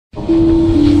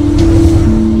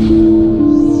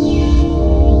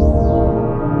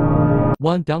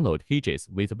1. Download Heges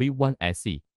with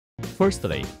V1SE.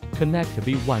 Firstly, connect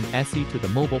V1SE to the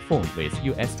mobile phone with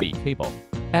USB cable.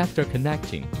 After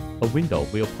connecting, a window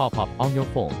will pop up on your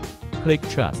phone. Click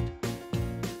Trust.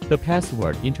 The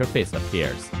password interface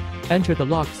appears. Enter the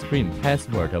lock screen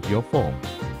password of your phone.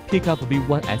 Pick up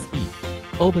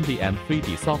V1SE. Open the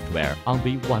M3D software on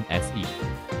V1SE.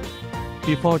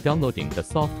 Before downloading the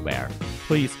software,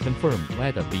 please confirm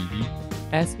whether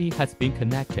V1SE has been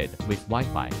connected with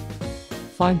Wi-Fi.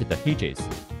 Find the Heges.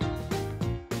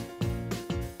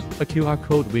 A QR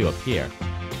code will appear.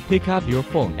 Pick up your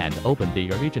phone and open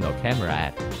the original camera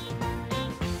app.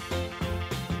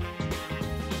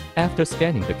 After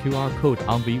scanning the QR code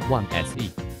on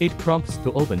V1SE, it prompts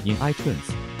to open in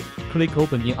iTunes. Click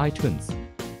Open in iTunes.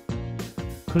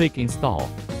 Click Install.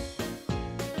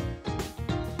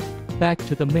 Back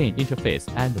to the main interface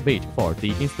and wait for the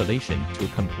installation to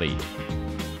complete.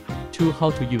 2.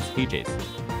 How to use Heges.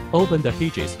 Open the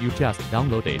Heges you just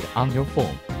downloaded on your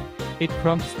phone. It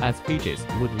prompts as Heges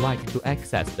would like to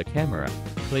access the camera.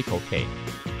 Click OK.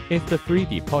 If the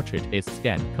 3D portrait is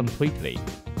scanned completely,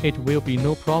 it will be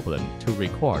no problem to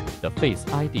record the Face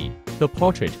ID. The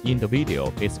portrait in the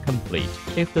video is complete.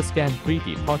 If the scanned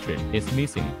 3D portrait is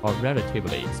missing or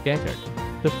relatively scattered,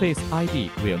 the Face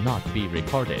ID will not be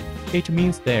recorded. It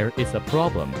means there is a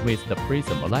problem with the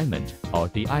prism alignment, or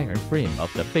the iron frame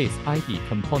of the Face ID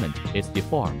component is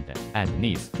deformed and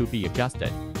needs to be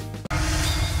adjusted.